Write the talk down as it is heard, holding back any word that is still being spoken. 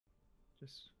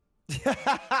Just.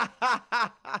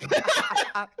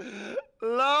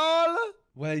 LOL.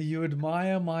 Where you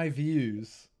admire my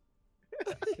views.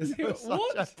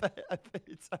 What? A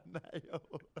beta male.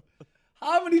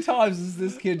 How many times has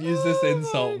this kid used this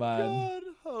insult, my man? God.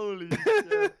 Holy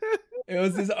shit. It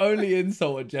was his only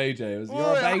insult at JJ. It was,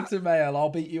 you're a beta male, I'll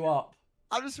beat you up.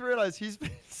 I just realised he's been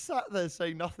sat there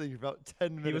saying nothing for about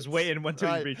 10 minutes. He was waiting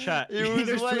until you re-chat. He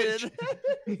was waiting.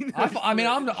 I mean,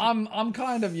 I'm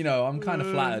kind of, you know, I'm kind of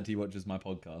flattered he watches my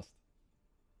podcast.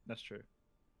 That's true.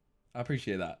 I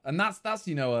appreciate that, and that's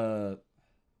you know,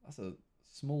 that's a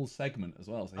small segment as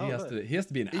well. So he has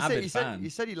to be an avid fan. He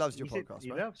said he loves your podcast.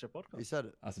 He right? loves your podcast. He said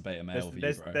it. That's a beta male for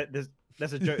you, bro.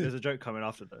 There's a joke. There's a joke coming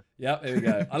after though. Yep, here we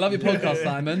go. I love your podcast,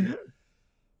 Simon.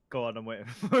 Go on, I'm waiting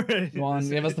for it. Go on,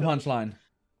 give us the punchline.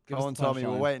 Come on, Tommy,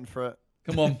 we're waiting for it.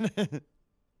 Come on.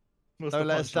 Don't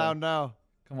let us down now.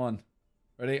 Come on.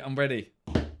 Ready? I'm ready.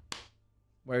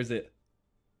 Where is it?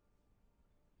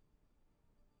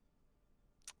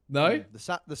 No?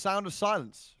 The sound of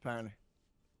silence, apparently.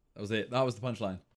 That was it. That was the punchline.